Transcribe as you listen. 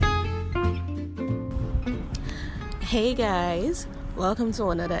Hey guys, welcome to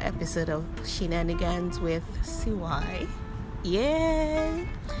another episode of Shenanigans with Ceeewhy. Yeah,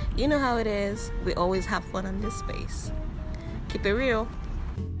 you know how it is. We always have fun on this space. Keep it real.